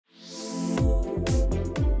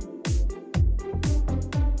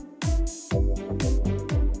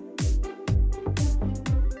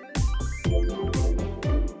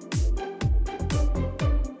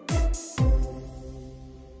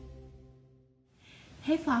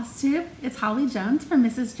Hey Flosstube, it's Holly Jones from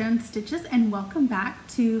Mrs. Jones Stitches and welcome back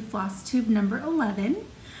to Flosstube number 11.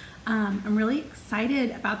 I'm really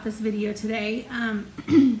excited about this video today.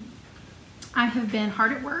 I have been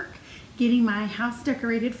hard at work getting my house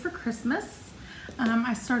decorated for Christmas.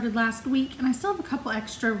 I started last week and I still have a couple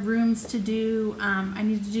extra rooms to do. I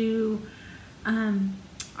need to do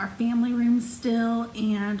our family room still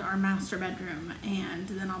and our master bedroom, and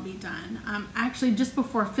then I'll be done. Actually, just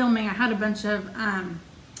before filming, I had a bunch of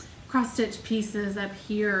cross-stitch pieces up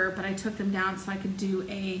here, but I took them down so I could do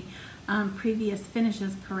a previous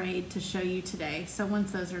finishes parade to show you today. So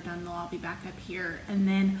once those are done, they'll all be back up here. And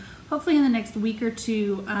then hopefully in the next week or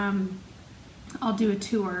two, I'll do a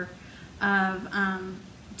tour of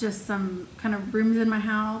just some kind of rooms in my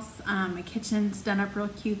house. My kitchen's done up real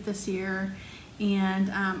cute this year. And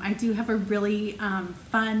I do have a really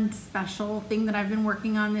fun, special thing that I've been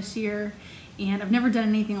working on this year. And I've never done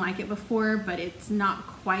anything like it before, but it's not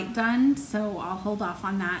quite done. So I'll hold off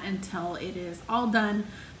on that until it is all done.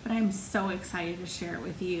 But I'm so excited to share it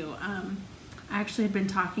with you. I actually had been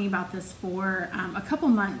talking about this for a couple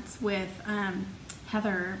months with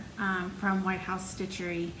Heather from White House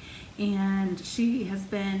Stitchery. And she has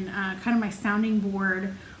been kind of my sounding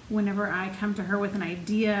board whenever I come to her with an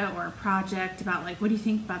idea or a project about, like, what do you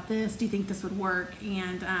think about this? Do you think this would work?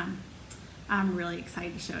 And I'm really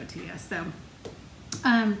excited to show it to you. So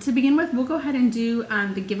to begin with, we'll go ahead and do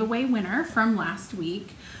the giveaway winner from last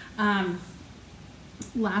week. I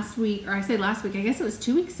guess it was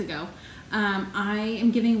 2 weeks ago. I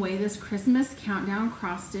am giving away this Christmas Countdown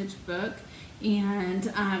cross-stitch book.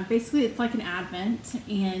 And basically it's like an advent,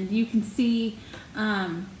 and you can see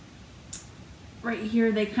right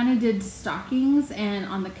here, they kind of did stockings, and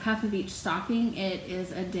on the cuff of each stocking, it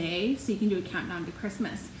is a day, so you can do a countdown to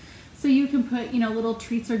Christmas. So you can put, little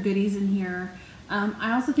treats or goodies in here.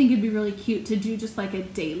 I also think it'd be really cute to do just like a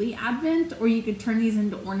daily advent, or you could turn these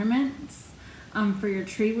into ornaments for your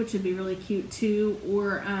tree, which would be really cute too,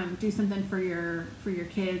 or do something for your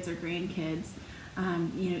kids or grandkids.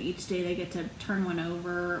 Each day they get to turn one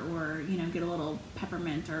over, or get a little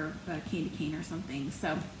peppermint or a candy cane or something.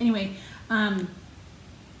 So anyway, I'm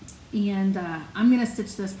gonna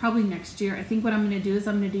stitch this probably next year. I think what I'm gonna do is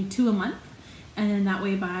I'm gonna do 2 a month, and then that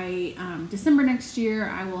way by December next year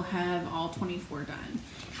I will have all 24 done.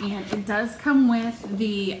 And it does come with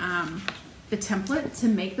the template to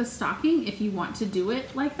make the stocking if you want to do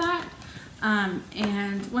it like that.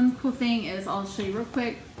 And one cool thing is, I'll show you real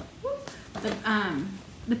quick.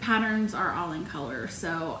 The patterns are all in color,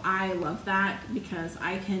 so I love that because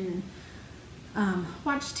I can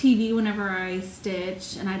watch TV whenever I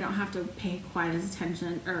stitch, and I don't have to pay quite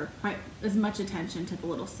as much attention to the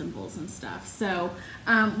little symbols and stuff. So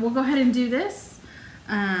we'll go ahead and do this.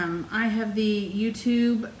 I have the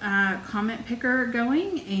YouTube comment picker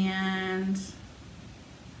going, and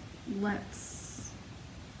let's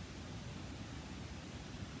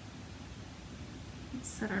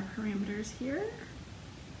set our parameters here,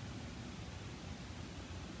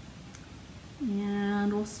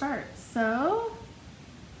 and we'll start. So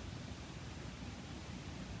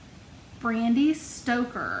Brandy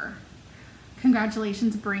Stoker,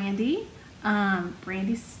 congratulations Brandy.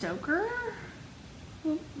 Brandy Stoker,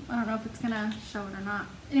 I don't know if it's gonna show it or not.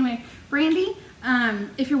 Anyway, Brandy,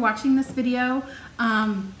 if you're watching this video,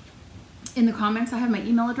 in the comments I have my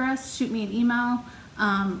email address. Shoot me an email.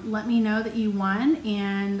 Let me know that you won,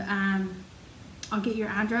 and I'll get your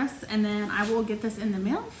address, and then I will get this in the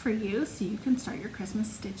mail for you so you can start your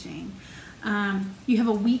Christmas stitching. You have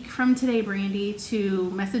a week from today, Brandy, to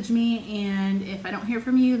message me, and if I don't hear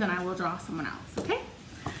from you, then I will draw someone else, okay?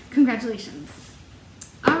 Congratulations.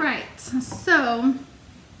 All right, so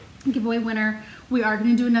giveaway winner, we are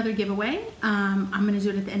gonna do another giveaway. I'm gonna do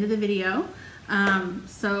it at the end of the video.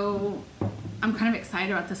 So I'm kind of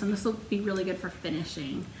excited about this, and this will be really good for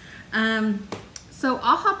finishing. So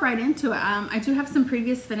I'll hop right into it. I do have some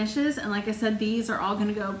previous finishes, and like I said, these are all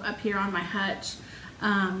gonna go up here on my hutch.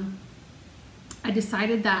 I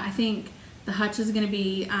decided that I think the hutch is gonna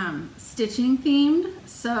be stitching themed,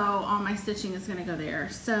 so all my stitching is gonna go there.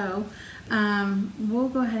 So we'll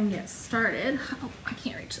go ahead and get started. Oh, I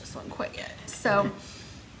can't reach this one quite yet. So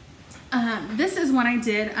this is one I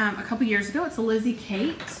did a couple years ago. It's a Lizzie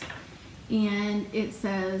Kate, and it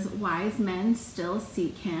says, "Wise men still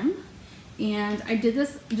seek him." And I did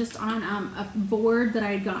this just on a board that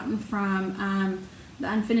I had gotten from the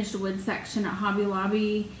unfinished wood section at Hobby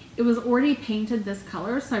Lobby. It was already painted this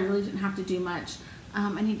color, so I really didn't have to do much.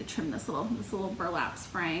 I need to trim this little burlap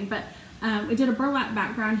frame, but we did a burlap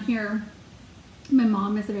background here. My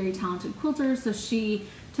mom is a very talented quilter, so she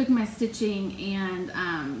took my stitching and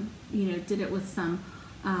did it with some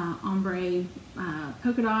ombre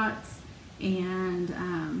polka dots, and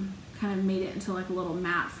kind of made it into like a little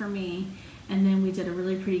mat for me. And then we did a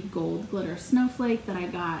really pretty gold glitter snowflake that I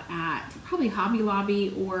got at probably Hobby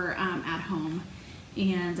Lobby or at home.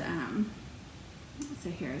 And so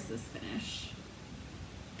here is this finish.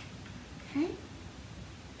 Okay.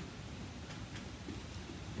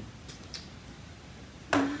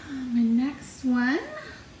 My next one,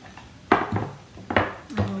 I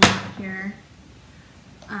have a lot here.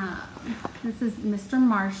 This is Mr.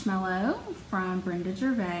 Marshmallow from Brenda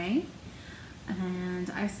Gervais, and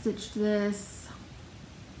I stitched this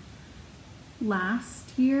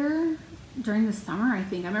last year during the summer, I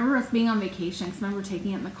think. I remember us being on vacation because I remember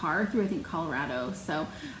taking it in the car through, I think, Colorado. So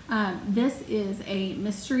this is a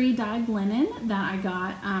mystery dyed linen that I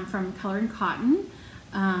got from Color and Cotton.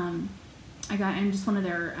 I got in just one of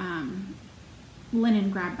their linen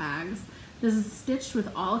grab bags. This is stitched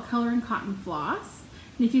with all Color and Cotton floss.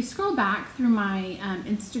 And if you scroll back through my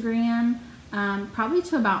Instagram, probably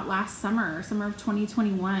to about last summer, summer of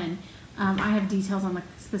 2021, I have details on the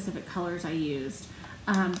specific colors I used.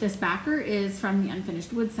 This backer is from the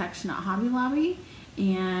unfinished wood section at Hobby Lobby,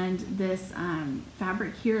 and this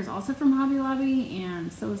fabric here is also from Hobby Lobby,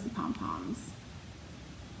 and so is the pom-poms.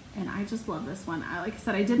 And I just love this one. Like I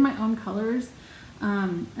said, I did my own colors,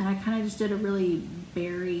 and I kind of just did a really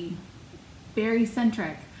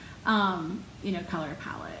berry-centric, you know, color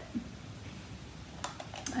palette.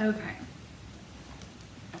 Okay.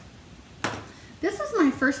 This was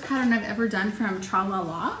my first pattern I've ever done from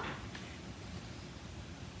Tralala.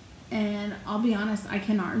 And I'll be honest, I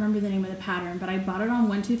cannot remember the name of the pattern, but I bought it on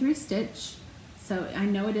 123 Stitch, so I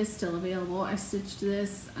know it is still available. I stitched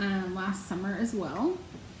this last summer as well,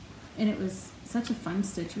 and it was such a fun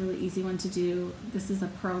stitch, really easy one to do. This is a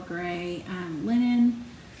pearl gray linen,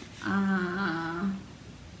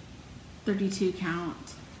 32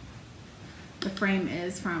 count. The frame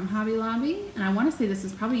is from Hobby Lobby, and I want to say this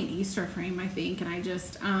is probably an Easter frame, I think, and I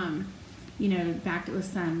just you know, backed it with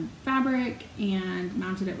some fabric and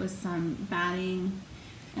mounted it with some batting,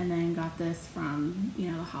 and then got this from, you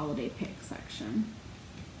know, the holiday pick section.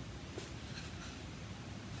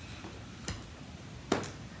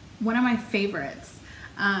 One of my favorites.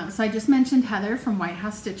 So I just mentioned Heather from White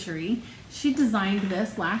House Stitchery. She designed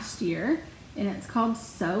this last year, and it's called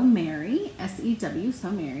So Merry, S-E-W, So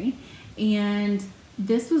Merry. And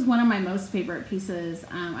this was one of my most favorite pieces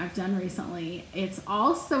I've done recently. It's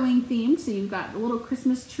all sewing themed, so you've got a little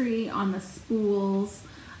Christmas tree on the spools,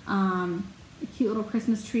 a cute little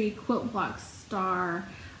Christmas tree, quilt block star,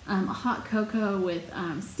 a hot cocoa with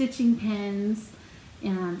stitching pins,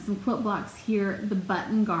 and some quilt blocks here, the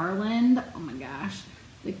button garland, oh my gosh,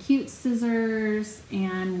 the cute scissors,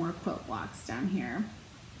 and more quilt blocks down here.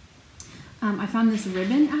 I found this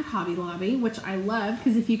ribbon at Hobby Lobby, which I love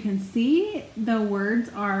because if you can see, the words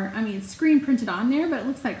are, I mean, it's screen printed on there, but it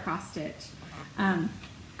looks like cross stitch. I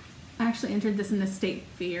actually entered this in the state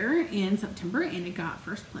fair in September, and it got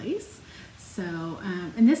first place. So,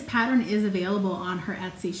 and this pattern is available on her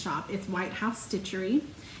Etsy shop. It's White House Stitchery,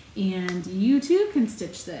 and you too can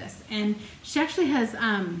stitch this. And she actually has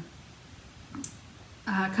a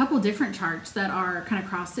couple different charts that are kind of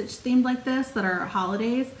cross stitch themed like this that are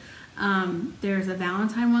holidays. There's a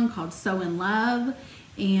Valentine one called So in Love,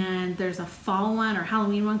 and there's a fall one or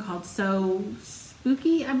Halloween one called So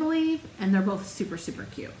Spooky, I believe, and they're both super, super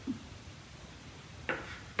cute.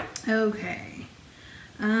 Okay.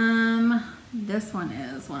 This one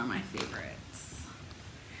is one of my favorites.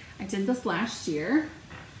 I did this last year.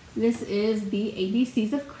 This is the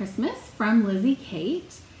ABCs of Christmas from Lizzie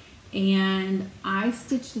Kate. And I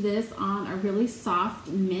stitched this on a really soft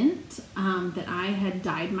mint that I had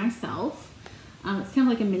dyed myself. It's kind of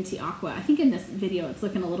like a minty aqua. I think in this video it's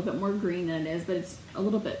looking a little bit more green than it is, but it's a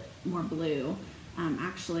little bit more blue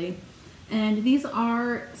actually. And these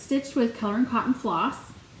are stitched with Color and Cotton floss.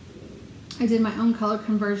 I did my own color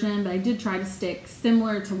conversion, but I did try to stick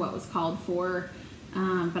similar to what was called for.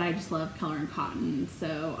 But I just love Color and Cotton,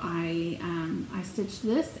 so I stitched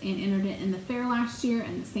this and entered it in the fair last year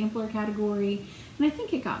in the sampler category, and I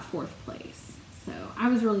think it got 4th place. So I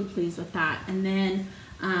was really pleased with that. And then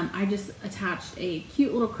I just attached a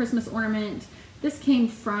cute little Christmas ornament. This came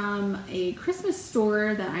from a Christmas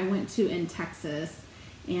store that I went to in Texas,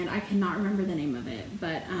 and I cannot remember the name of it,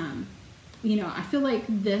 but you know, I feel like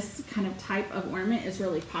this kind of type of ornament is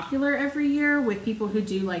really popular every year with people who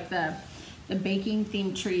do like the baking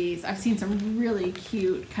themed trees. I've seen some really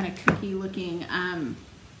cute kind of cookie looking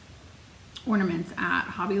ornaments at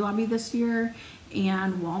Hobby Lobby this year,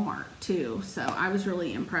 and Walmart too. So I was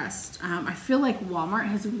really impressed. I feel like Walmart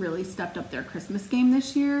has really stepped up their Christmas game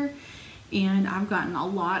this year, and I've gotten a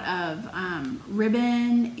lot of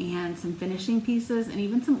ribbon and some finishing pieces and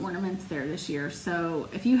even some ornaments there this year. So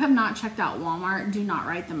if you have not checked out Walmart, do not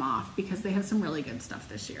write them off because they have some really good stuff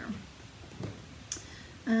this year.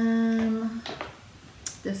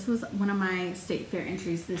 This was one of my state fair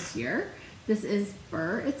entries this year. This is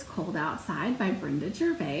Burr, It's Cold Outside by Brenda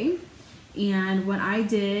Gervais. And what I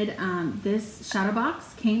did, this shadow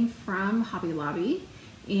box came from Hobby Lobby,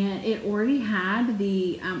 and it already had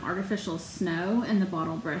the artificial snow and the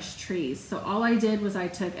bottle brush trees. So all I did was I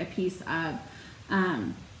took a piece of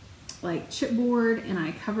like chipboard and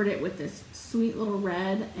I covered it with this sweet little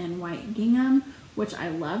red and white gingham, which I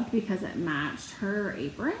loved because it matched her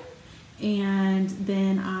apron. And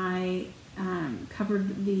then I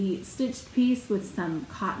covered the stitched piece with some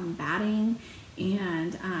cotton batting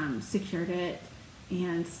and secured it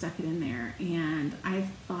and stuck it in there. And I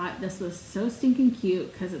thought this was so stinking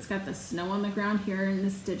cute because it's got the snow on the ground here in the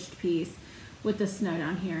stitched piece with the snow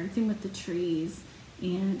down here, and same with the trees.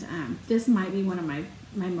 And this might be one of my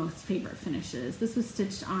most favorite finishes. This was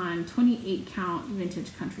stitched on 28 count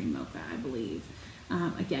vintage country mocha, I believe.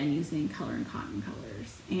 Again, using color and cotton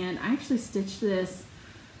colors. And I actually stitched this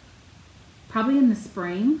probably in the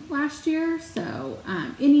spring last year. So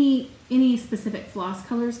any specific floss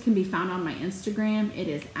colors can be found on my Instagram. It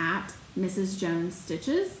is at Mrs. Jones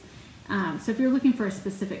Stitches. So if you're looking for a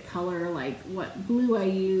specific color, like what blue I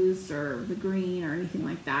used or the green or anything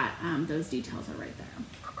like that, those details are right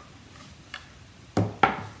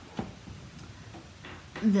there.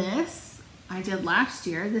 This I did last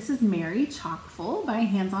year. This is Mary Chalkfull by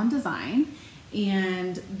Hands On Design.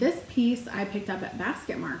 And this piece I picked up at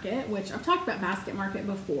Basket Market, which I've talked about Basket Market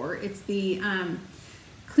before. It's the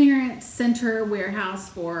clearance center warehouse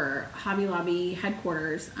for Hobby Lobby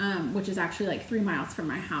headquarters, which is actually like 3 miles from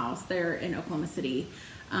my house. They're in Oklahoma City.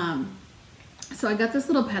 So I got this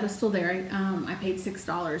little pedestal there. I paid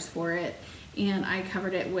 $6 for it. And I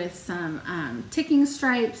covered it with some ticking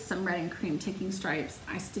stripes, some red and cream ticking stripes.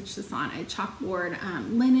 I stitched this on a chalkboard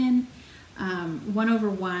linen,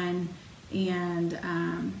 1/1,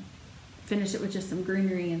 and finished it with just some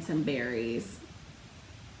greenery and some berries.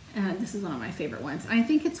 This is one of my favorite ones. I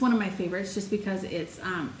think it's one of my favorites just because it's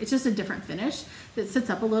just a different finish that sits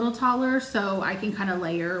up a little taller, so I can kind of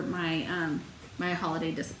layer my my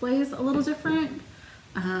holiday displays a little different.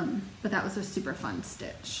 But that was a super fun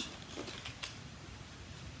stitch.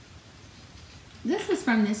 This was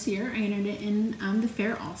from this year. I entered it in the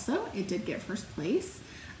fair also. It did get first place.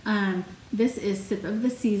 This is Sip of the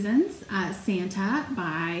Seasons, Santa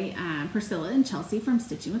by Priscilla and Chelsea from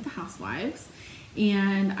Stitching with the Housewives.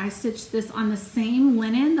 And I stitched this on the same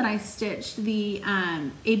linen that I stitched the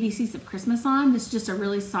ABCs of Christmas on. This is just a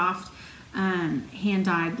really soft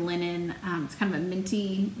hand-dyed linen. It's kind of a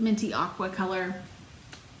minty aqua color.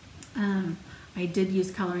 I did use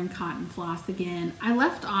color and cotton floss again. I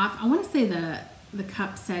left off, I want to say the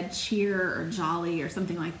cup said cheer or jolly or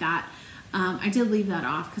something like that. I did leave that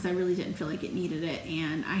off because I really didn't feel like it needed it,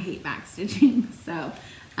 and I hate back stitching. So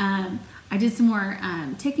I did some more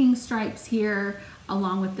ticking stripes here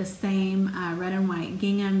along with the same red and white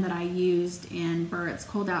gingham that I used in Burr, It's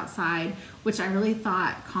Cold Outside, which I really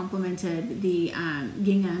thought complemented the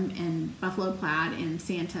gingham and buffalo plaid in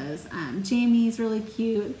Santa's jammies really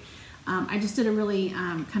cute. I just did a really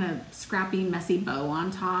kind of scrappy, messy bow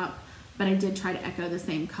on top, but I did try to echo the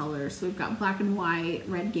same colors. So we've got black and white,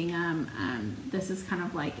 red gingham. This is kind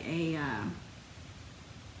of like a,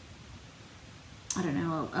 I don't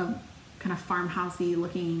know, a kind of farmhousey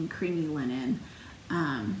looking creamy linen.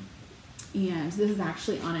 And this is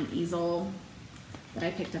actually on an easel that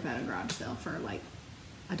I picked up at a garage sale for like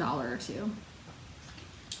 $1 or $2.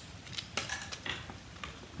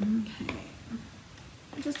 Okay.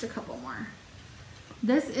 Just a couple more.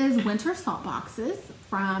 This is Winter Saltboxes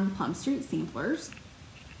from Plum Street Samplers.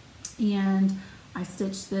 And I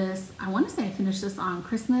stitched this, I want to say I finished this on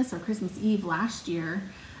Christmas or Christmas Eve last year.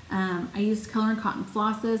 I used color and cotton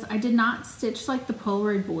flosses. I did not stitch like the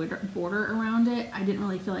Polaroid border around it. I didn't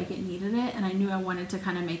really feel like it needed it, and I knew I wanted to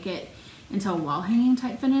kind of make it into a wall hanging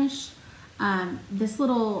type finish. This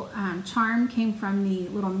little charm came from the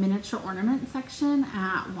little miniature ornament section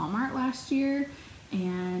at Walmart last year,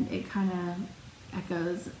 and it kind of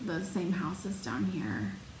echoes the same houses down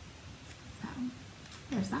here. So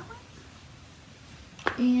there's that one.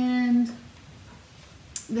 And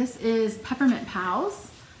this is Peppermint Pals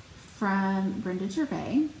from Brenda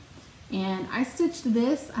Gervais. And I stitched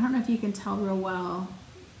this, I don't know if you can tell real well,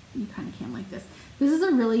 you kind of can like this. This is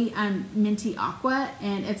a really minty aqua,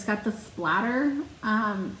 and it's got the splatter,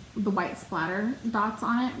 the white splatter dots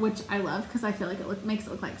on it, which I love because I feel like it makes it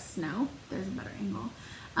look like snow. There's a better angle.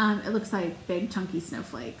 It looks like big chunky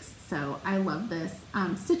snowflakes. So I love this.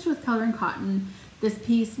 Stitched with color and cotton. This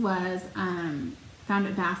piece was found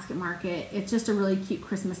at Basket Market. It's just a really cute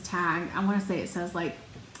Christmas tag. I want to say it says like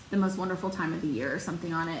the most wonderful time of the year or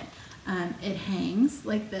something on it. It hangs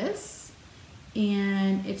like this,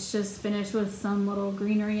 and it's just finished with some little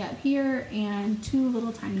greenery up here and 2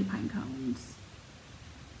 little tiny pine cones.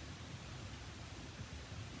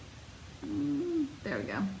 There we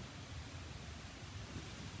go.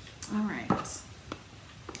 All right.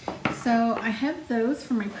 So I have those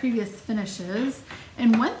from my previous finishes,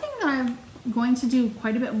 and one thing that I'm going to do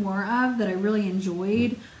quite a bit more of that I really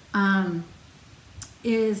enjoyed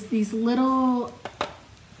is these little,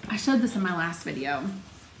 I showed this in my last video,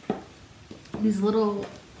 these little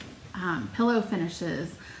pillow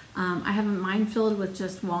finishes. I have mine filled with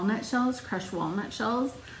just walnut shells, crushed walnut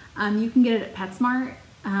shells. You can get it at PetSmart.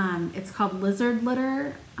 It's called Lizard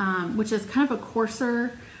Litter, which is kind of a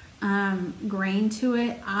coarser grain to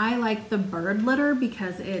it. I like the bird litter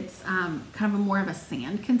because it's kind of more of a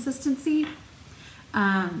sand consistency.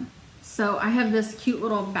 So I have this cute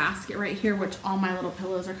little basket right here, which all my little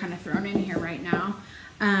pillows are kind of thrown in here right now.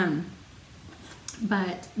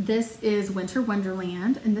 But this is Winter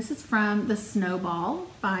Wonderland, and this is from the Snowball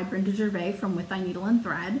by Brenda Gervais from With Thy Needle and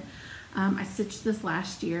Thread. I stitched this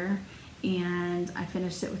last year, and I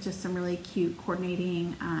finished it with just some really cute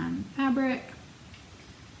coordinating fabric.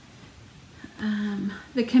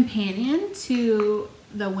 The companion to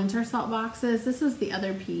the winter Saltboxes, this was the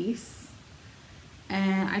other piece,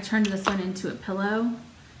 and I turned this one into a pillow,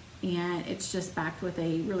 and it's just backed with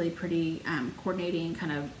a really pretty coordinating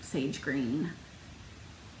kind of sage green.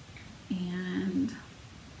 And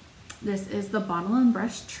this is the Bottle and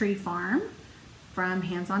Brush Tree Farm from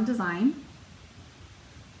Hands On Design,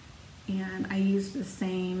 and I used the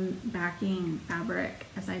same backing fabric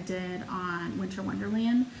as I did on Winter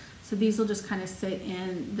Wonderland. So these will just kind of sit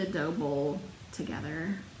in the dough bowl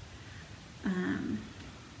together.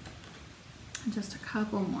 Just a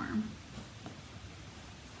couple more.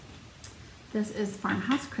 This is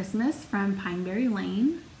Farmhouse Christmas from Pineberry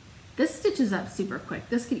Lane. This stitches up super quick.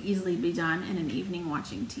 This could easily be done in an evening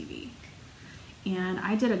watching TV. And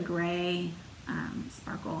I did a gray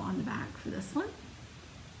sparkle on the back for this one.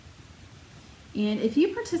 And if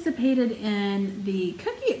you participated in the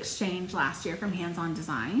cookie exchange last year from Hands On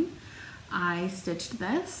Design, I stitched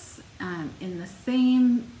this in the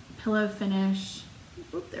same pillow finish.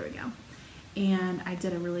 Oop, there we go. And I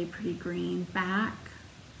did a really pretty green back,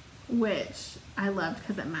 which I loved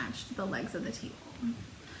because it matched the legs of the table.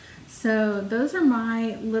 So those are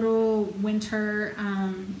my little winter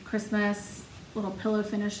Christmas little pillow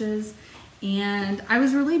finishes. And I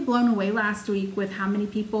was really blown away last week with how many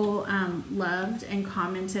people loved and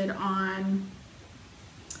commented on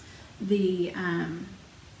the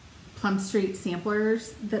Plum Street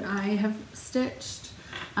samplers that I have stitched.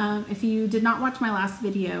 If you did not watch my last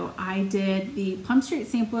video, I did the Plum Street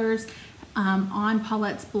samplers on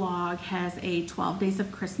Paulette's blog, has a 12 Days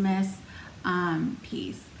of Christmas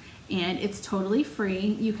piece. And it's totally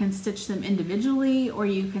free. You can stitch them individually, or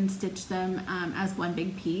you can stitch them as one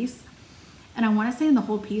big piece. And I want to say in the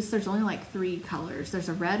whole piece, there's only like 3 colors. There's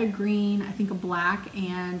a red, a green, I think a black,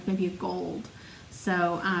 and maybe a gold.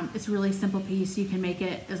 So it's a really simple piece. You can make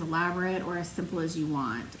it as elaborate or as simple as you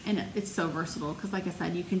want. And it's so versatile because, like I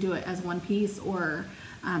said, you can do it as one piece or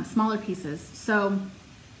smaller pieces. So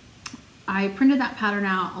I printed that pattern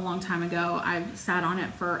out a long time ago. I've sat on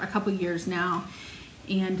it for a couple years now.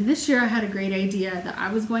 And this year I had a great idea that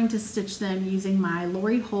I was going to stitch them using my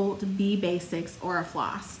Lori Holt B Basics Aura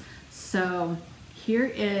Floss. So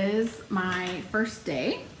here is my first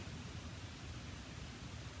day.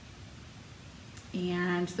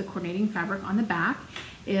 And the coordinating fabric on the back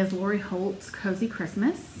is Lori Holt's Cozy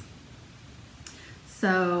Christmas.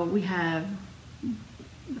 So we have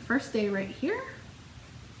the first day right here.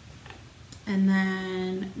 And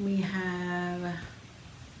then we have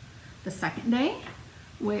the second day,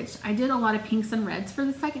 which I did a lot of pinks and reds for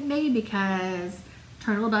the second day because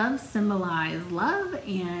turtle doves symbolize love,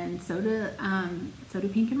 and so do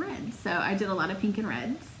pink and red. So I did a lot of pink and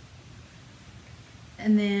reds.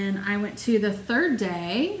 And then I went to the third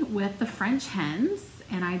day with the French hens,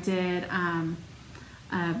 and I did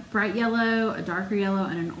a bright yellow, a darker yellow,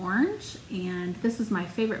 and an orange. And this was my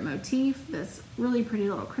favorite motif, this really pretty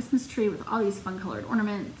little Christmas tree with all these fun colored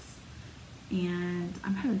ornaments. And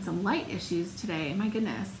I'm having some light issues today, my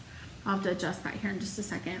goodness. I'll have to adjust that here in just a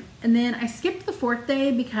second. And then I skipped the fourth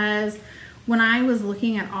day because when I was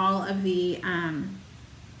looking at all of the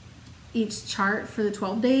each chart for the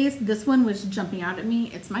 12 days, this one was jumping out at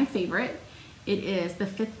me. It's my favorite. It is the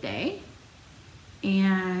 5th day.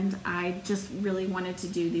 and I just really wanted to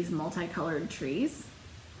do these multicolored trees.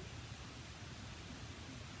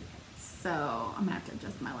 So I'm gonna have to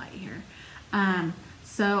adjust my light here.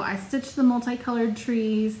 So I stitched the multicolored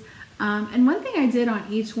trees. And one thing I did on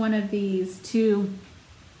each one of these too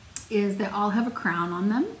is they all have a crown on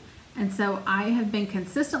them. And so I have been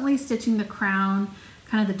consistently stitching the crown,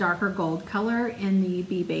 kind of the darker gold color in the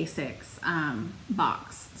Be Basics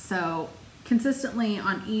box. So consistently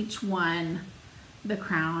on each one, the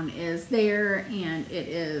crown is there and it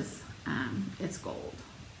is, it's gold.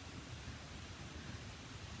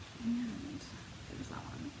 And there's that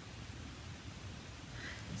one.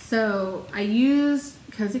 So I used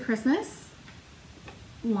Cozy Christmas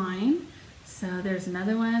line. So there's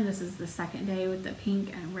another one. This is the second day with the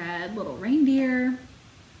pink and red little reindeer.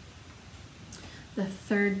 The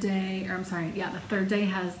third day, or I'm sorry, yeah, the third day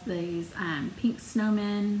has these pink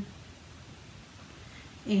snowmen.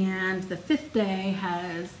 And the fifth day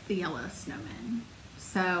has the yellow snowmen.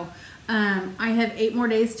 So I have 8 more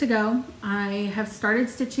days to go. I have started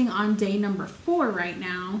stitching on day number 4 right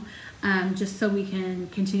now, just so we can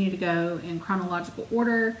continue to go in chronological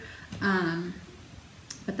order.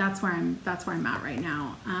 But that's where I'm at right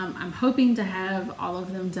now. I'm hoping to have all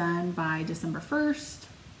of them done by December 1st.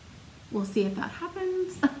 We'll see if that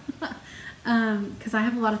happens, because I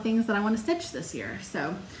have a lot of things that I want to stitch this year.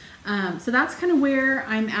 So that's kind of where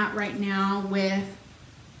I'm at right now with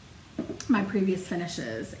my previous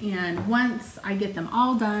finishes. And once I get them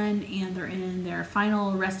all done and they're in their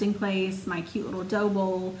final resting place, my cute little dough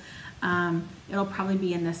bowl, it'll probably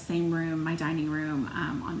be in this same room, my dining room,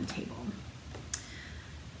 on the table.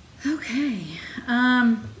 Okay,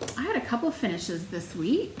 I had a couple finishes this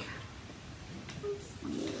week. Oops,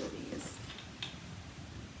 let me move these.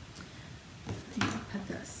 I'm gonna put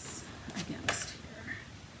this against here.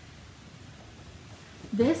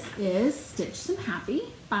 This is Stitch Some Happy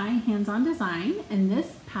by Hands On Design, and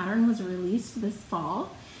this pattern was released this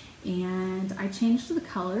fall, and I changed the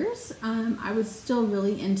colors. I was still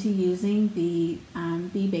really into using the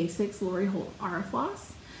Be Basics Lori Holt Aura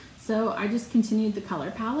Floss. So I just continued the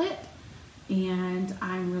color palette, and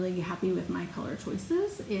I'm really happy with my color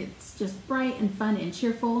choices. It's just bright and fun and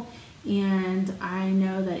cheerful, and I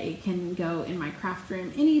know that it can go in my craft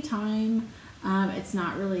room anytime. It's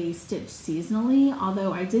not really stitched seasonally,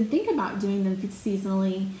 although I did think about doing them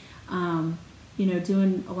seasonally, you know,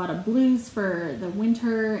 doing a lot of blues for the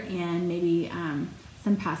winter and maybe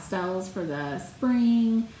some pastels for the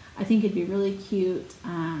spring. I think it'd be really cute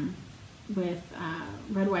with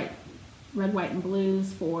red, white, and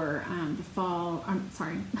blues for the fall,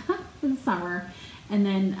 for the summer, and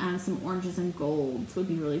then some oranges and golds would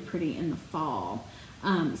be really pretty in the fall.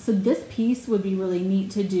 So this piece would be really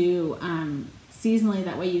neat to do seasonally.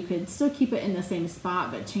 That way you could still keep it in the same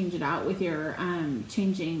spot but change it out with your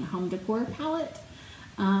changing home decor palette.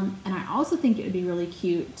 And I also think it would be really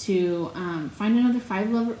cute to find another five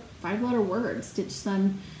letter word, stitch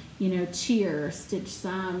some, you know, cheer, stitch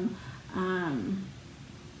some,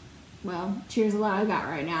 well, cheer's a lot I got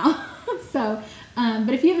right now. So, but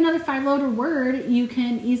if you have another 5-letter word, you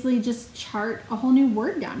can easily just chart a whole new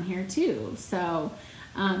word down here too. So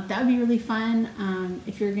that would be really fun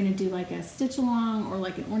if you're going to do like a stitch along or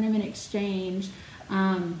like an ornament exchange.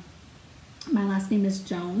 My last name is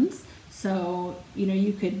Jones, so you know,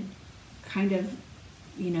 you could kind of,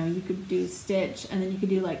 you know, you could do stitch and then you could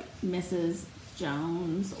do like Mrs.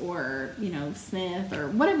 Jones or, you know, Smith or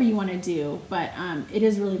whatever you want to do, but it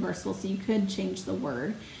is really versatile, so you could change the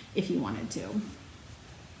word if you wanted to.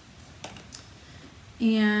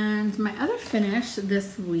 And my other finish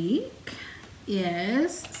this week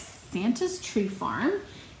is Santa's Tree Farm.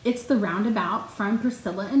 It's the Roundabout from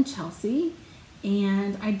Priscilla and Chelsea,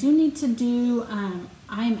 and I do need to do,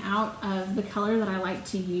 I'm out of the color that I like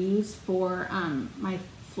to use for my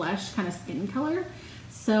flesh kind of skin color.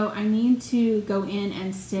 So I need to go in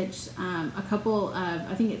and stitch a couple of,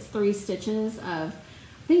 I think it's 3 stitches of,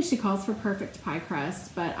 I think she calls for Perfect Pie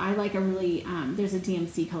Crust, but I like a really, there's a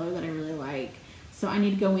DMC color that I really like. So I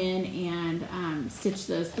need to go in and stitch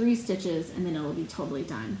those 3 stitches, and then it'll be totally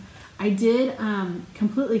done. I did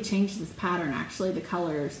completely change this pattern, actually, the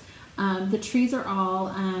colors. The trees are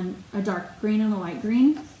all a dark green and a light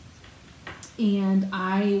green, and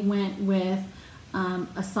I went with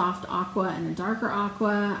a soft aqua and a darker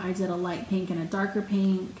aqua. I did a light pink and a darker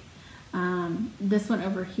pink. This one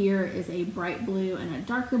over here is a bright blue and a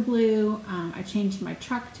darker blue. I changed my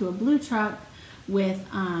truck to a blue truck with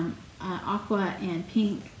aqua and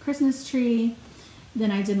pink Christmas tree. Then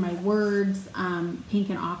I did my words, pink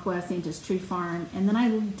and aqua, Santa's Tree Farm. And then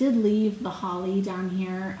I did leave the holly down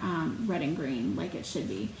here red and green like it should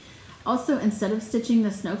be. Also, instead of stitching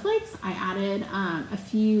the snowflakes, I added a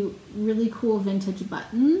few really cool vintage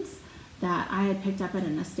buttons that I had picked up at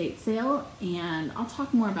an estate sale, and I'll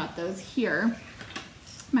talk more about those here.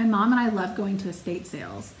 My mom and I love going to estate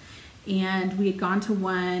sales, and we had gone to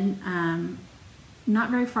one not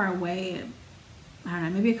very far away, I don't know,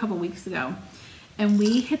 maybe a couple weeks ago, and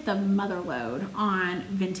we hit the mother load on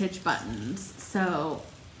vintage buttons. So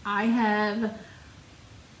I have,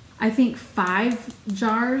 I think, 5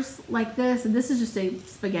 jars like this, and this is just a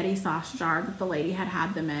spaghetti sauce jar that the lady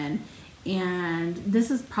had them in, and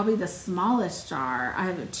this is probably the smallest jar. I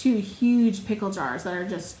have 2 huge pickle jars that are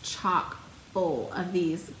just chock full of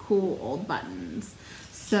these cool old buttons.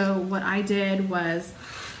 So what I did was,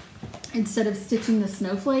 instead of stitching the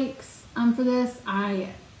snowflakes for this, I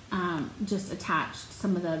just attached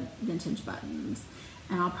some of the vintage buttons,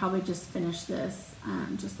 and I'll probably just finish this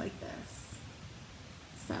just like this.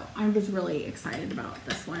 So I was really excited about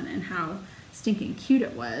this one and how stinking cute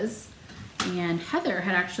it was. And Heather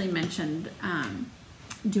had actually mentioned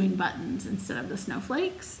doing buttons instead of the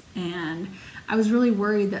snowflakes, and I was really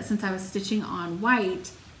worried that since I was stitching on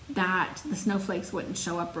white that the snowflakes wouldn't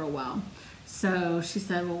show up real well. So she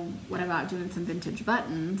said, well, what about doing some vintage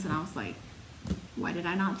buttons? And I was like, why did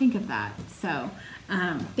I not think of that? So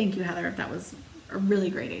thank you, Heather. That was a really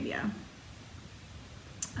great idea.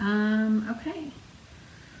 Okay,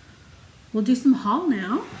 we'll do some haul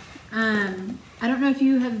now. I don't know if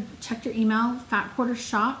you have checked your email. Fat Quarter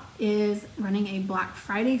Shop is running a Black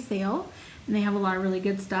Friday sale, and they have a lot of really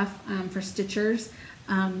good stuff for stitchers.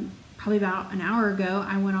 Probably about an hour ago,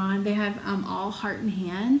 I went on. They have all heart and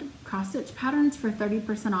hand cross stitch patterns for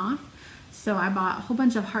 30% off. So I bought a whole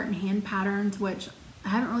bunch of heart and hand patterns, which I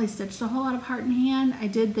haven't really stitched a whole lot of heart and hand. I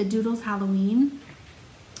did the Doodles Halloween,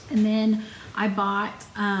 and then I bought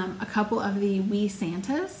a couple of the wee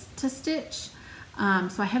Santas to stitch.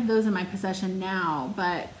 So I have those in my possession now,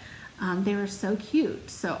 but they were so cute.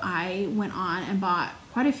 So I went on and bought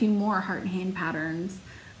quite a few more heart and hand patterns.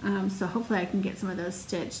 So hopefully I can get some of those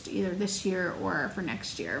stitched either this year or for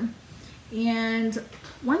next year. And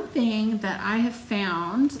one thing that I have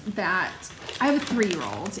found, that I have a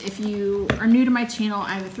 3-year-old. If you are new to my channel,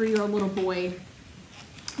 I have a 3-year-old little boy.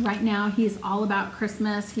 Right now he is all about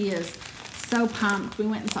Christmas. He is so pumped. We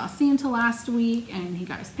went and saw Santa last week, and he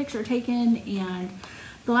got his picture taken, and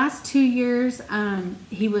the last 2 years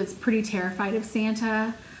he was pretty terrified of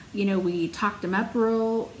Santa. You know, we talked him up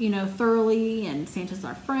real, thoroughly, and Santa's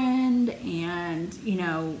our friend, and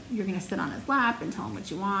you're gonna sit on his lap and tell him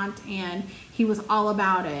what you want, and he was all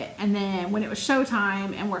about it. And then when it was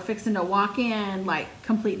showtime and we're fixing to walk in, like,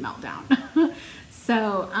 complete meltdown.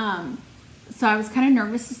 So I was kind of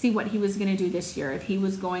nervous to see what he was going to do this year, if he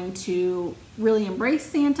was going to really embrace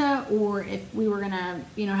Santa, or if we were going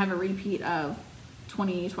to, have a repeat of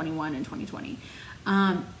 2021 and 2020.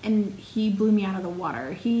 And he blew me out of the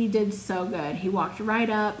water. He did so good. He walked right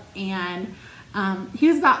up, and he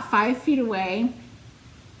was about 5 feet away,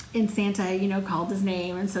 and Santa, called his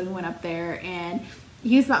name, and so we went up there, and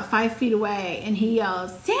he was about 5 feet away, and he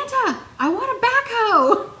yells, "Santa, I want a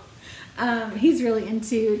backhoe!" He's really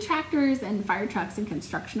into tractors and fire trucks and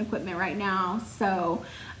construction equipment right now. So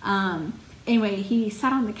anyway, he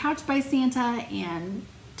sat on the couch by Santa and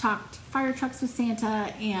talked fire trucks with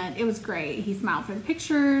Santa, and it was great. He smiled for the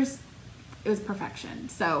pictures. It was perfection.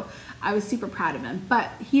 So I was super proud of him. But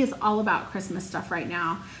he is all about Christmas stuff right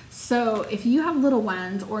now. So if you have little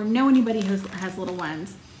ones or know anybody who has little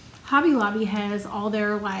ones, Hobby Lobby has all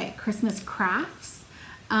their like Christmas crafts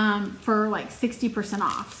for like 60%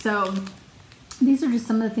 off. So these are just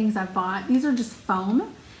some of the things I've bought. These are just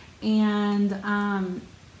foam, and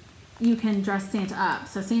you can dress Santa up.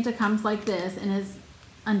 So Santa comes like this in his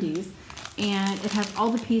undies, and it has all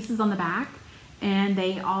the pieces on the back, and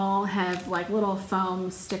they all have like little foam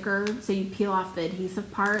stickers. So you peel off the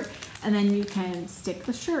adhesive part, and then you can stick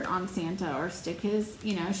the shirt on Santa, or stick his,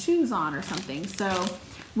 shoes on or something. So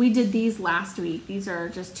we did these last week. These are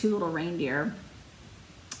just 2 little reindeer.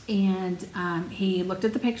 And he looked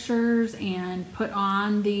at the pictures and put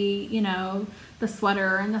on the, the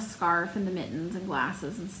sweater and the scarf and the mittens and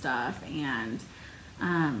glasses and stuff.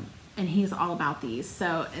 And he's all about these.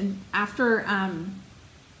 So, and after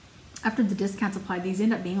the discounts applied, these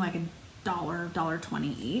end up being like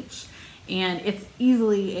 $1.20 each. And it's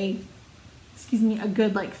easily a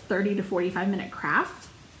good like 30 to 45 minute craft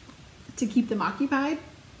to keep them occupied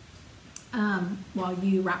while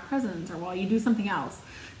you wrap presents or while you do something else.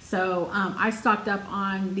 So I stocked up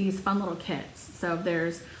on these fun little kits. So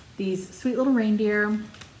there's these sweet little reindeer.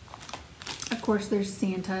 Of course, there's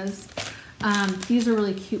Santas. These are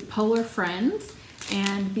really cute polar friends.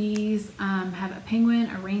 And these have a penguin,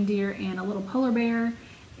 a reindeer, and a little polar bear.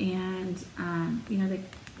 And, you know,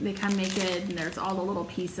 they come naked, and there's all the little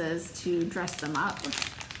pieces to dress them up.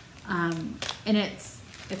 And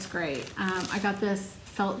it's great. I got this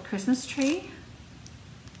felt Christmas tree.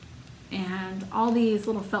 And all these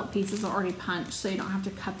little felt pieces are already punched, so you don't have to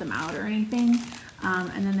cut them out or anything.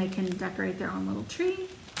 And then they can decorate their own little tree.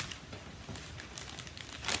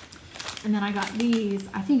 And then I got these.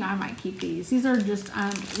 I think I might keep these. These are just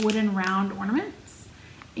wooden round ornaments.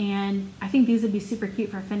 And I think these would be super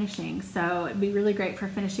cute for finishing. So it'd be really great for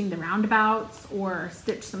finishing the roundabouts or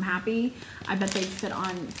Stitch Some Happy. I bet they'd fit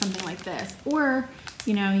on something like this. Or,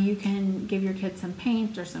 you know, you can give your kids some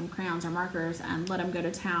paint or some crayons or markers and let them go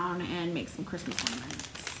to town and make some Christmas ornaments.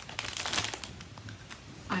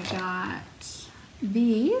 I got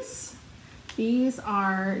these. These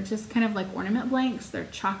are just kind of like ornament blanks. They're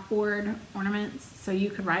chalkboard ornaments, so you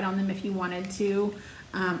could write on them if you wanted to.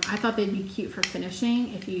 I thought they'd be cute for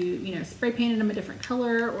finishing if you know, spray painted them a different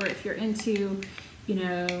color, or if you're into, you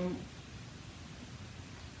know,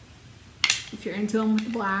 if you're into them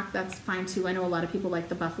with black, that's fine too. I know a lot of people like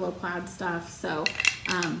the buffalo plaid stuff, so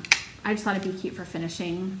I just thought it'd be cute for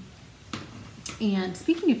finishing. And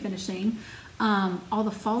speaking of finishing, all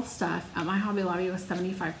the fall stuff at my Hobby Lobby was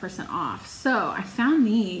 75% off. So I found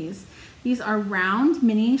these. These are round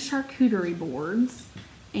mini charcuterie boards,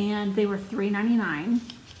 and they were $3.99.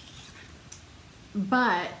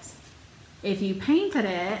 But if you painted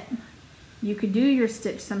it, you could do your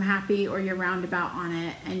Stitch Some Happy or your Roundabout on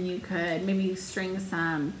it, and you could maybe string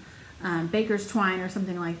some baker's twine or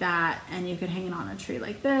something like that, and you could hang it on a tree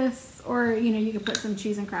like this, or you know, you could put some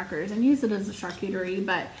cheese and crackers and use it as a charcuterie.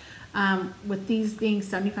 But with these being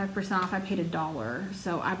 75% off, I paid $1,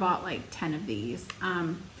 so I bought like 10 of these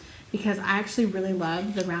because I actually really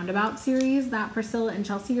love the Roundabout series that Priscilla and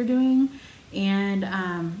Chelsea are doing, and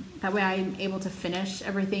that way I'm able to finish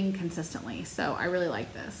everything consistently. So I really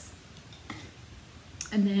like this.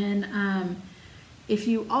 And then if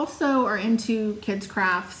you also are into kids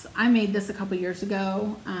crafts, I made this a couple years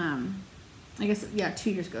ago. I guess, yeah,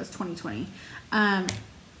 2 years ago. It's 2020.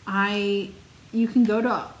 You can go to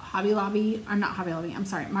Hobby Lobby, or not Hobby Lobby, I'm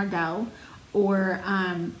sorry, Mardell, or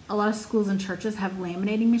a lot of schools and churches have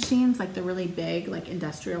laminating machines, like the really big, like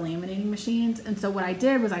industrial laminating machines. And so what I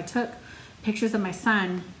did was I took pictures of my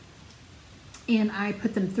son and I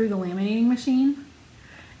put them through the laminating machine.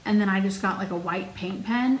 And then I just got like a white paint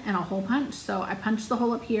pen and a hole punch. So I punched the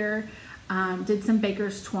hole up here, did some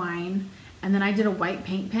baker's twine, and then I did a white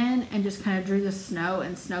paint pen and just kind of drew the snow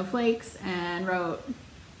and snowflakes and wrote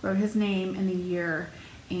his name and the year.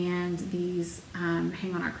 And these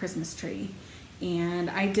hang on our Christmas tree. And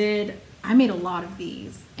I made a lot of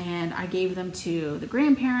these, and I gave them to the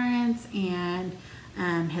grandparents and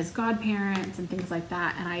his godparents and things like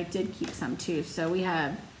that. And I did keep some too. So we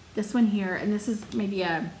have this one here, and this is maybe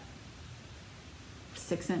a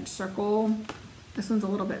 6-inch circle. This one's a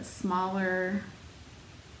little bit smaller,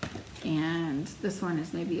 and this one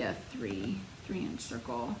is maybe a 3-inch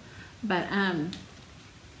circle. But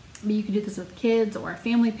you can do this with kids or a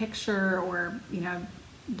family picture, or you know,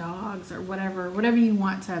 dogs or whatever you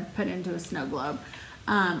want to put into a snow globe.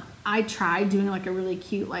 I tried doing like a really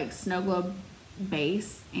cute like snow globe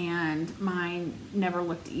base, and mine never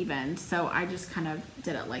looked even, so I just kind of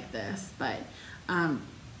did it like this. But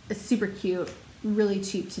it's super cute, really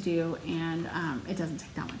cheap to do, and it doesn't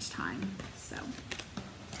take that much time. So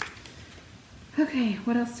okay,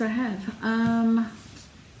 what else do I have?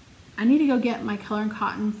 I need to go get my Color and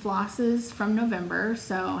Cotton flosses from November,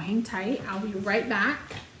 so hang tight. I'll be right back.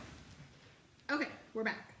 Okay, we're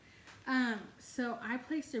back. So I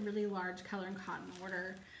placed a really large Color and Cotton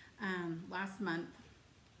order last month.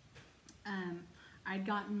 I'd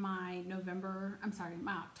gotten my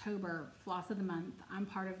my October floss of the month. I'm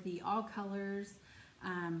part of the All Colors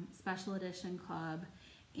Special Edition Club,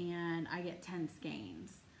 and I get 10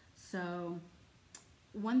 skeins. So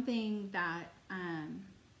one thing that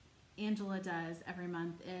Angela does every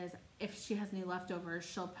month is, if she has any leftovers,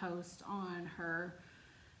 she'll post on her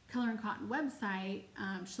Color and Cotton website.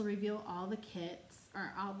 She'll reveal all the kits,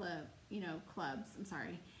 or all the, you know, clubs, I'm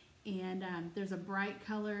sorry. And there's a bright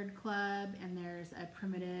colored club, and there's a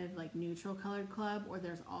primitive, like neutral colored club, or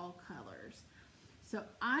there's all colors. So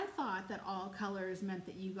I thought that all colors meant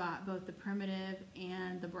that you got both the primitive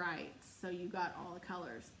and the brights, so you got all the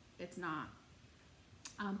colors. It's not.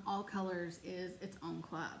 All colors is its own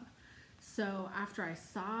club. So after I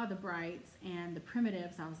saw the brights and the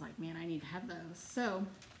primitives, I was like, man, I need to have those. So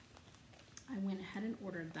I went ahead and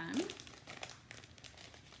ordered them.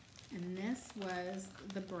 And this was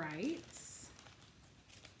the brights.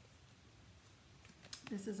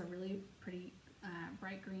 This is a really pretty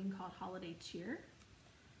bright green called Holiday Cheer.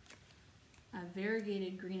 A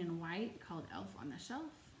variegated green and white called Elf on the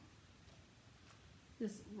Shelf.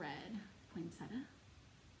 This red poinsettia.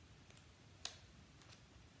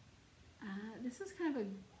 This is kind of a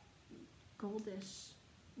goldish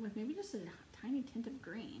with maybe just a tiny tint of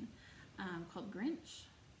green called Grinch.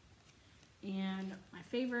 And my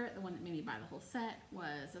favorite, the one that made me buy the whole set,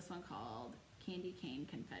 was this one called Candy Cane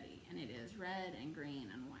Confetti. And it is red and green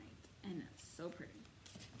and white. And it's so pretty.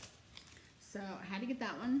 So I had to get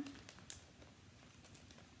that one.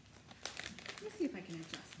 Let me see if I can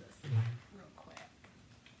adjust this real quick.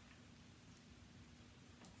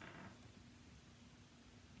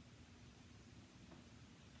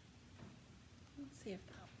 Let's see if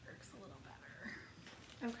that works a little better.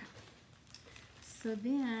 Okay. So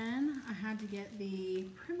then I had to get the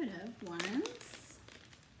primitive ones.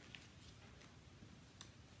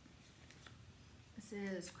 This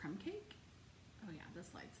is Crumb Cake. Oh yeah,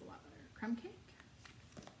 this light's a lot better. Crumb Cake.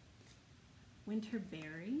 Winter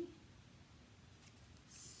Berry.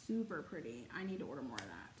 Super pretty. I need to order more of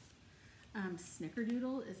that.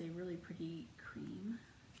 Snickerdoodle is a really pretty cream.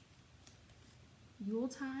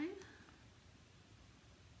 Yuletide.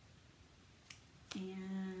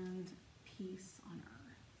 And Peace on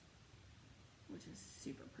Earth, which is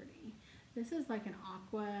super pretty. This is like an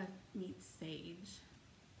aqua meets sage.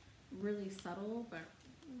 Really subtle, but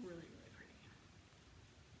really, really pretty.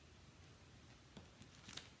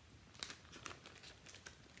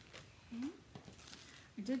 Okay.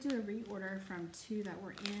 I did do a reorder from two that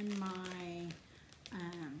were in my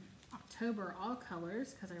October all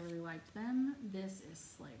colors because I really liked them. This is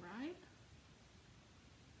Sleigh Ride.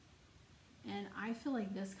 And I feel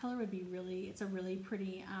like this color would be really, it's a really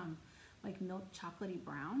pretty like milk chocolatey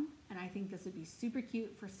brown. And I think this would be super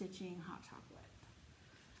cute for stitching hot chocolate.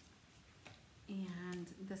 And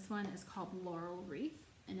this one is called Laurel Wreath.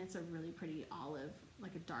 And it's a really pretty olive,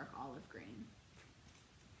 like a dark olive green.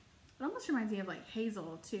 It almost reminds me of like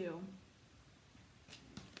hazel too.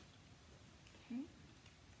 Okay.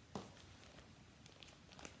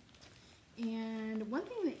 And one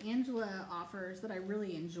thing that Angela offers that I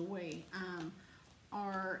really enjoy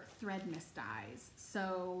are thread mist dyes.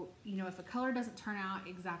 So, you know, if a color doesn't turn out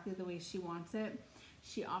exactly the way she wants it,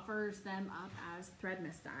 she offers them up as thread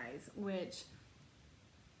mist dyes, which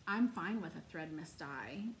I'm fine with a thread mist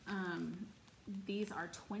dye. These are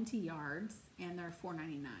 20 yards and they're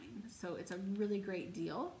 $4.99. So it's a really great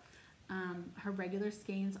deal. Her regular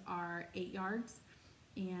skeins are 8 yards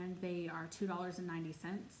and they are $2.90.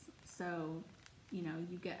 So, you know,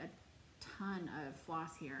 you get a ton of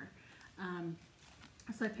floss here.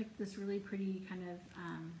 So I picked this really pretty kind of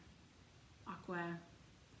aqua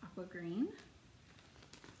green.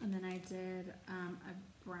 And then I did a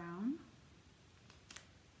brown.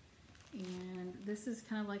 And this is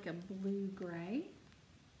kind of like a blue-gray.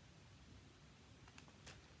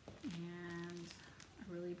 And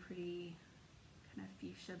a really pretty kind of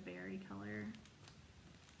fuchsia berry color.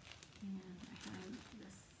 And I have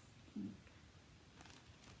this pink.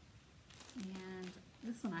 And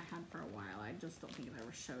this one I had for a while. I just don't think I've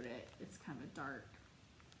ever showed it. It's kind of a dark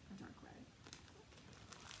red.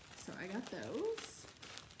 So I got those.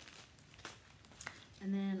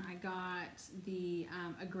 And then I got the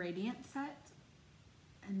a gradient set.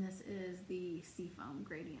 And this is the Seafoam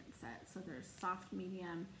gradient set. So there's soft,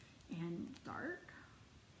 medium, and dark.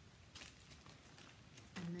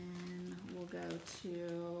 And then we'll go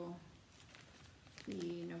to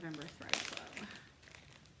the November Thread Club.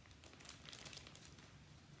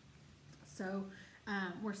 So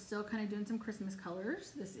we're still kind of doing some Christmas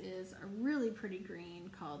colors. This is a really pretty green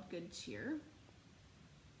called Good Cheer.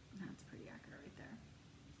 That's pretty accurate right there.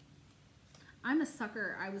 I'm a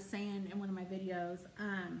sucker, I was saying in one of my videos,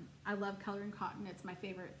 I love coloring cotton. It's my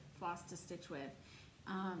favorite floss to stitch with.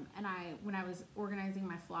 And when I was organizing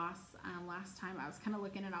my floss last time, I was kind of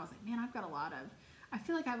looking and I was like, man, I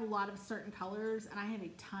feel like I have a lot of certain colors and I have a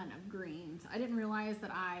ton of greens. I didn't realize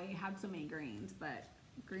that I had so many greens, but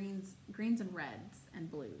greens and reds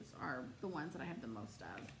and blues are the ones that I have the most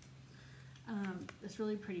of. This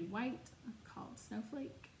really pretty white called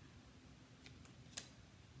Snowflake.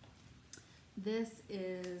 This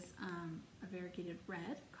is a variegated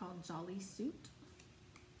red called Jolly Suit.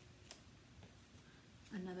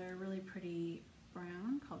 Another really pretty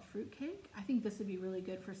brown called Fruitcake. I think this would be really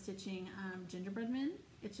good for stitching gingerbread men.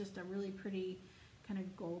 It's just a really pretty kind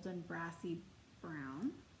of golden brassy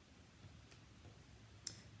brown.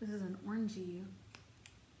 This is an orangey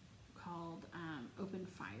called Open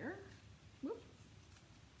Fire. Whoop.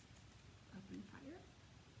 Open Fire.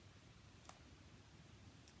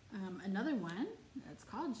 Another one, It's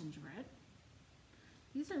called gingerbread.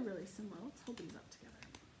 These are really similar. Let's hold these up together.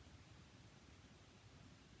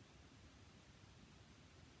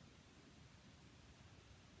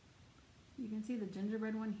 You can see the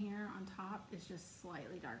gingerbread one here on top is just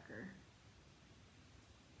slightly darker.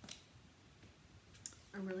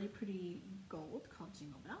 A really pretty gold called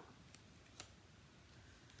Jingle Bell.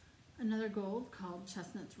 Another gold called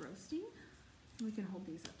Chestnuts Roasting. We can hold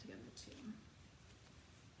these up together too.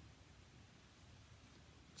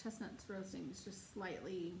 Chestnuts Roasting is just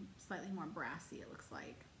slightly more brassy, it looks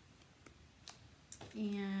like.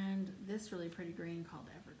 And this really pretty green called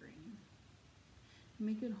Evergreen. And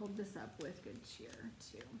we can hold this up with Good Cheer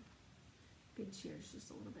too. Good Cheer is just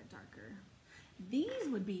a little bit darker. These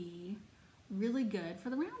would be really good for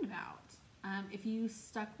the Roundabout. If you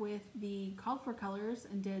stuck with the called for colors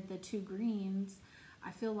and did the two greens, I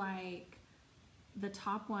feel like the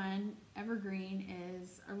top one, Evergreen,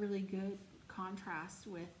 is a really good contrast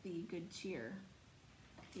with the Good Cheer.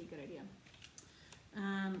 Be a good idea.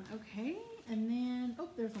 Okay, and then, oh,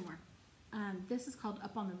 there's one more. This is called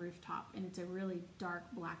Up on the Rooftop, and it's a really dark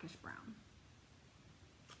blackish brown.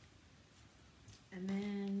 And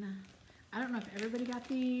then, I don't know if everybody got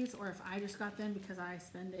these or if I just got them because I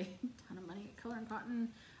spend a ton of money at Color and Cotton.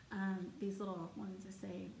 These little ones,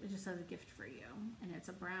 it just says a gift for you. And it's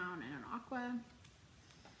a brown and an aqua.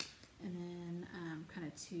 And then kind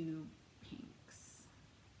of two pinks.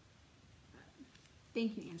 But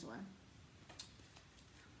thank you, Angela.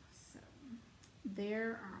 So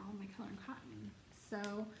there are all my Color and Cotton.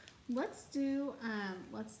 So let's do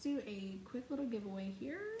a quick little giveaway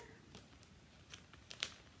here.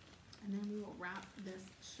 And then we will wrap this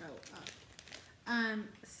show up.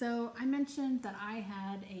 So I mentioned that I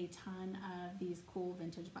had a ton of these cool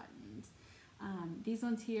vintage buttons. These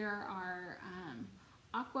ones here are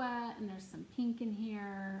aqua, and there's some pink in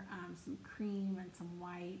here, some cream and some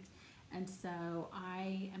white. And so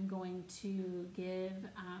I am going to give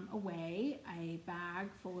away a bag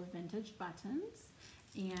full of vintage buttons.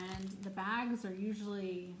 And the bags are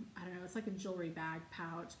usually, I don't know, it's like a jewelry bag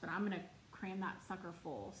pouch, but I'm gonna cram that sucker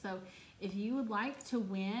full. So if you would like to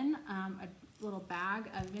win a little bag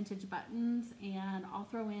of vintage buttons, and I'll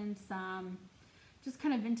throw in some just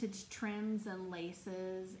kind of vintage trims and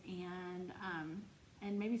laces,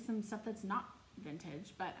 and maybe some stuff that's not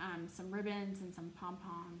vintage, but some ribbons and some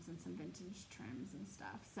pom-poms and some vintage trims and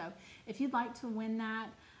stuff. So if you'd like to win that,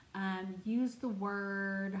 use the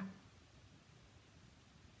word,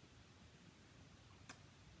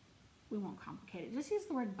 we won't complicate it, just use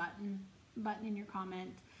the word button in your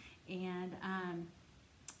comment, and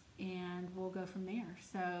we'll go from there.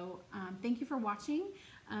 So thank you for watching.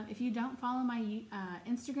 If you don't follow my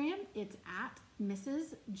Instagram, it's at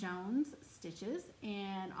Mrs. Jones Stitches,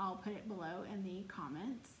 and I'll put it below in the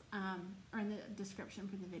comments or in the description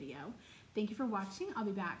for the video. Thank you for watching. I'll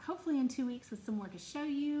be back hopefully in 2 weeks with some more to show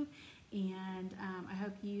you, and I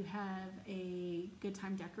hope you have a good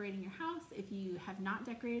time decorating your house. If you have not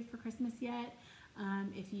decorated for Christmas yet,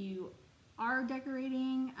 if you are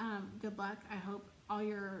decorating, good luck. I hope all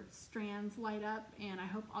your strands light up, and I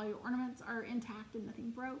hope all your ornaments are intact and nothing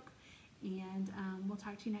broke. And we'll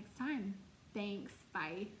talk to you next time. Thanks.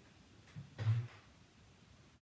 Bye.